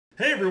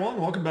Hey everyone,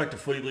 welcome back to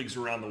Footy Leagues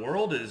Around the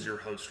World. It is your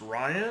host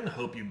Ryan.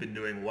 Hope you've been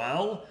doing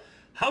well.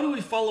 How do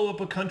we follow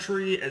up a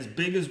country as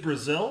big as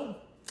Brazil?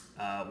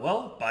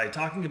 Well, by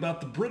talking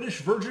about the British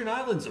Virgin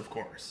Islands, of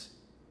course.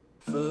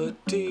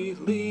 Footy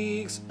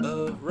Leagues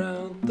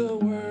Around the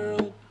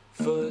World.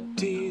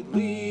 Footy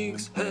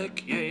Leagues,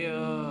 heck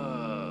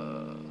yeah.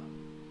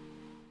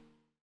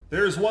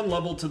 There is one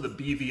level to the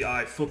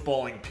BVI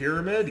footballing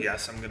pyramid.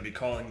 Yes, I'm going to be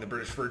calling the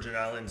British Virgin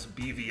Islands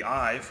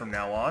BVI from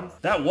now on.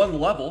 That one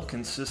level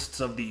consists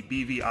of the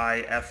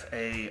BVI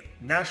FA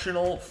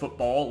National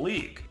Football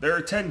League. There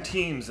are 10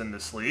 teams in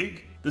this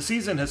league. The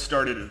season has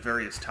started at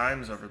various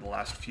times over the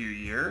last few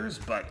years,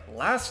 but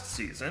last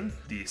season,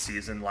 the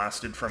season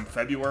lasted from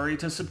February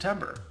to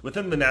September.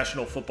 Within the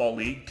National Football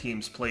League,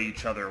 teams play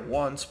each other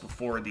once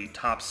before the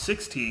top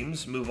 6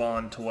 teams move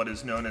on to what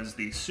is known as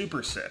the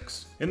Super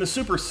 6. In the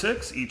Super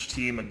 6, each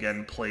team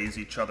again plays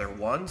each other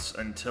once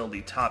until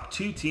the top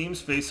 2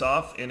 teams face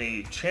off in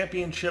a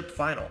championship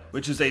final,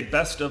 which is a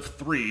best of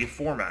 3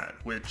 format,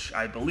 which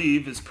I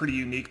believe is pretty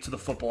unique to the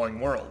footballing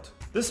world.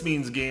 This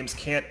means games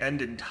can't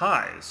end in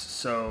ties,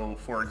 so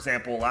for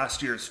example,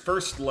 last year's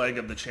first leg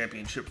of the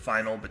championship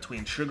final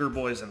between Sugar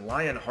Boys and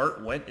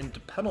Lionheart went into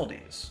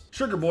penalties.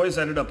 Sugar Boys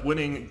ended up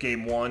winning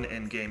Game 1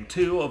 and Game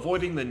 2,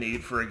 avoiding the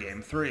need for a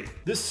Game 3.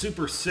 This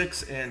Super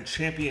 6 and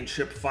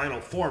championship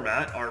final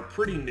format are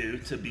pretty new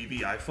to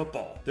BVI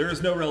football. There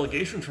is no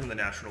relegation from the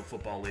National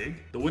Football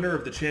League. The winner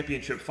of the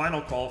championship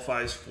final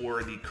qualifies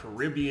for the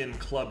Caribbean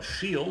Club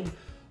Shield,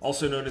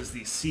 also known as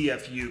the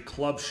CFU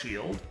Club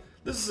Shield.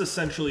 This is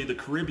essentially the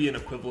Caribbean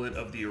equivalent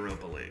of the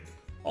Europa League.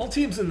 All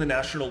teams in the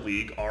National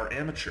League are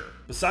amateur.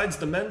 Besides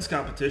the men's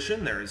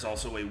competition, there is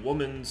also a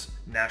women's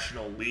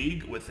National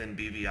League within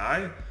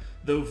BVI,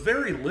 though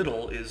very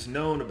little is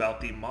known about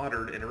the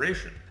modern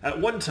iteration. At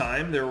one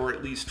time, there were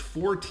at least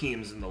 4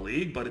 teams in the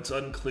league, but it's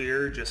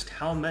unclear just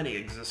how many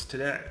exist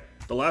today.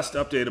 The last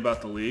update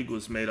about the league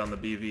was made on the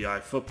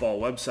BVI football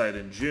website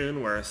in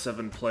June, where a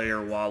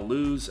 7-player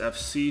Walloons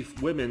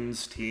FC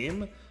women's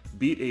team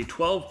beat a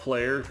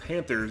 12-player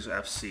Panthers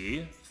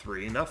FC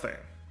 3-0.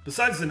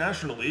 Besides the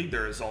National League,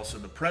 there is also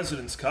the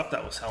President's Cup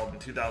that was held in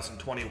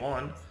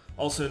 2021,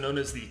 also known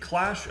as the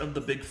Clash of the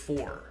Big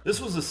Four.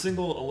 This was a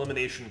single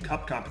elimination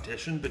cup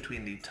competition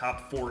between the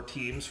top 4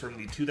 teams from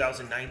the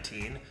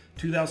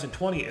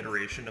 2019-2020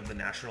 iteration of the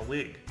National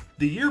League.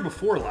 The year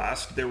before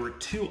last, there were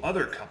 2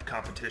 other cup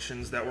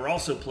competitions that were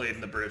also played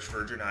in the British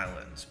Virgin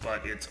Islands,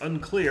 but it's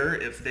unclear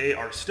if they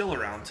are still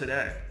around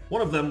today.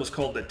 One of them was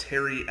called the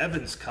Terry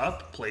Evans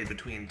Cup, played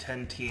between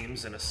 10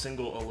 teams in a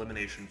single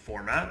elimination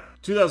format.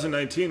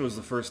 2019 was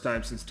the first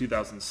time since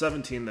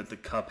 2017 that the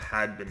cup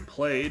had been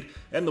played,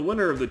 and the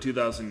winner of the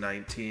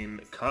 2019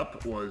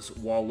 cup was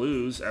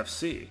Walloons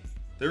FC.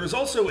 There is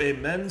also a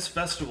Men's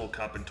Festival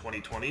Cup in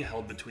 2020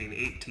 held between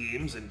 8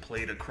 teams and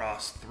played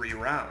across 3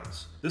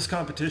 rounds. This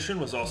competition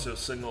was also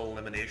single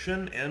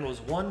elimination and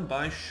was won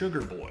by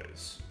Sugar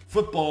Boys.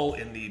 Football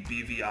in the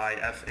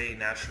BVI FA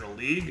National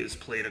League is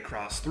played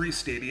across 3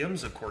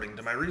 stadiums according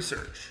to my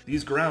research.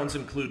 These grounds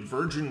include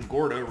Virgin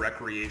Gorda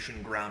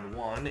Recreation Ground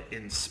 1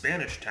 in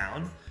Spanish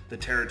Town, the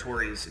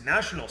territory's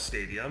national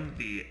stadium,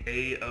 the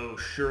A.O.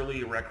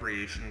 Shirley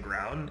Recreation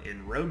Ground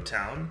in Road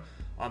Town,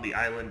 on the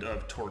island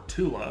of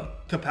Tortola,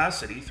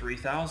 capacity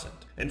 3,000.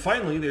 And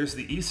finally, there's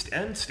the East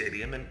End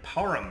Stadium in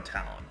Parham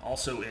Town,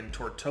 also in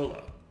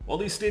Tortola. While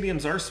these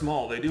stadiums are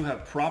small, they do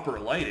have proper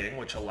lighting,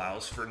 which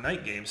allows for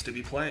night games to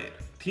be played.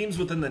 Teams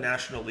within the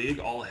National League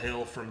all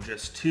hail from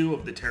just 2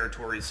 of the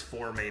territory's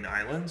 4 main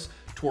islands,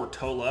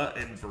 Tortola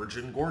and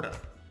Virgin Gorda.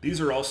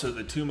 These are also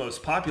the 2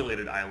 most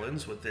populated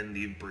islands within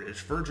the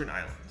British Virgin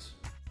Islands.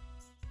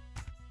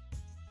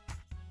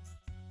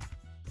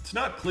 It's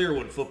not clear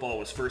when football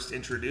was first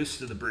introduced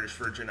to the British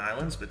Virgin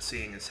Islands, but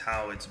seeing as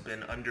how it's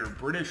been under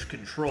British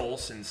control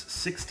since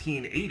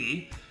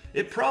 1680,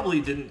 it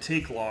probably didn't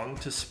take long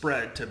to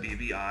spread to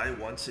BVI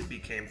once it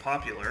became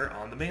popular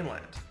on the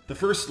mainland. The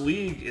first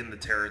league in the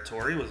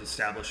territory was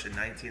established in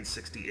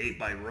 1968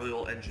 by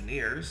Royal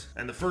Engineers,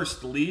 and the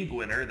first league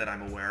winner that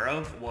I'm aware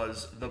of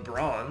was the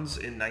Bronze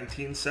in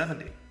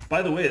 1970.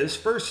 By the way, this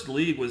first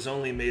league was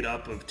only made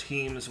up of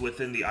teams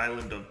within the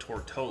island of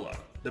Tortola.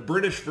 The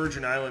British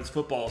Virgin Islands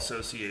Football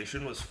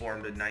Association was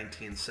formed in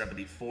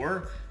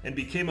 1974 and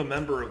became a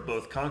member of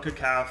both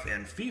CONCACAF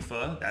and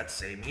FIFA that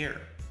same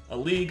year. A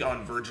league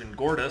on Virgin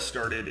Gorda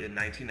started in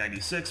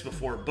 1996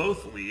 before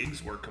both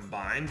leagues were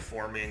combined,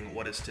 forming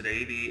what is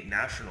today the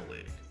National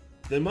League.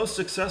 The most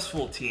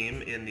successful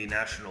team in the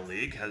National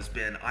League has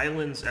been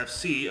Islands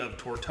FC of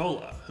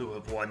Tortola, who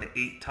have won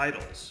 8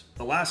 titles.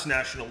 The last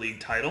National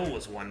League title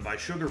was won by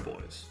Sugar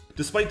Boys.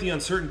 Despite the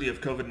uncertainty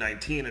of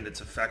COVID-19 and its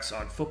effects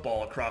on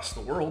football across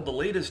the world, the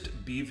latest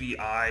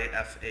BVI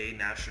FA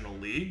National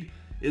League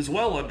is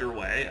well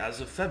underway as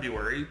of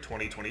February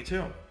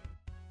 2022.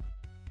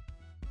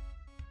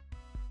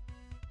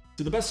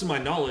 To the best of my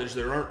knowledge,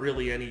 there aren't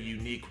really any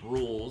unique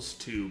rules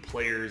to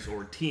players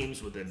or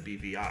teams within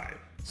BVI.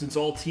 Since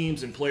all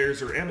teams and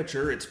players are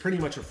amateur, it's pretty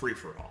much a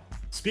free-for-all.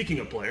 Speaking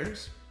of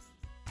players,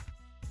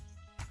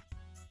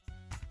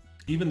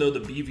 Even though the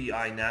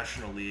BVI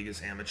National League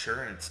is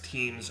amateur and its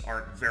teams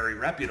aren't very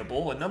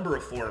reputable, a number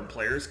of foreign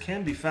players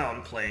can be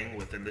found playing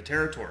within the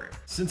territory.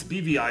 Since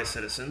BVI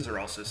citizens are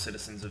also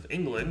citizens of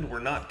England, we're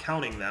not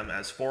counting them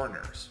as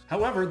foreigners.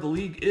 However, the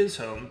league is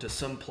home to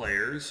some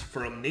players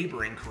from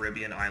neighboring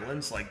Caribbean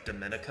islands like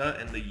Dominica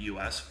and the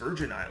US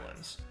Virgin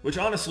Islands, which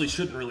honestly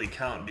shouldn't really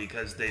count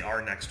because they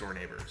are next-door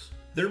neighbors.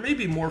 There may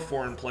be more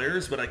foreign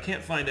players, but I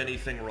can't find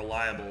anything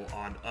reliable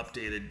on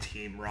updated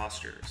team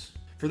rosters.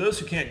 For those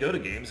who can't go to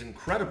games,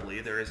 incredibly,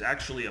 there is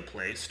actually a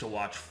place to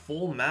watch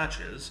full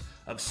matches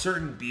of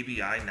certain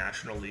BVI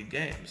National League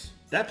games.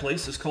 That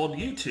place is called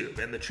YouTube,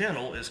 and the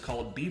channel is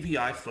called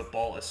BVI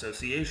Football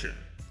Association.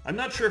 I'm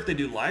not sure if they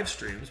do live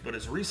streams, but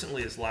as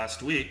recently as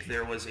last week,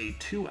 there was a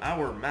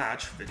 2-hour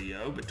match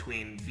video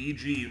between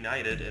VG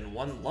United and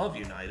One Love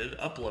United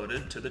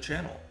uploaded to the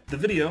channel. The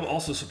video,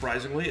 also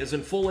surprisingly, is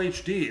in full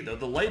HD, though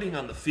the lighting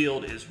on the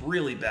field is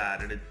really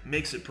bad and it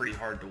makes it pretty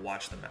hard to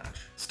watch the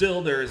match.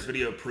 Still, there is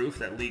video proof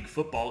that league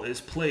football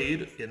is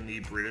played in the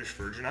British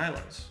Virgin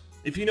Islands.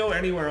 If you know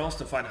anywhere else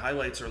to find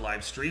highlights or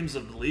live streams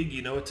of the league,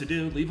 you know what to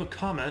do. Leave a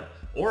comment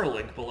or a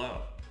link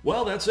below.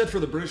 Well, that's it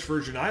for the British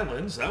Virgin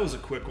Islands. That was a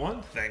quick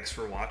one. Thanks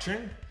for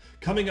watching.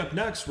 Coming up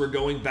next, we're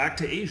going back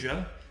to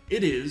Asia.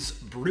 It is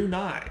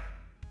Brunei.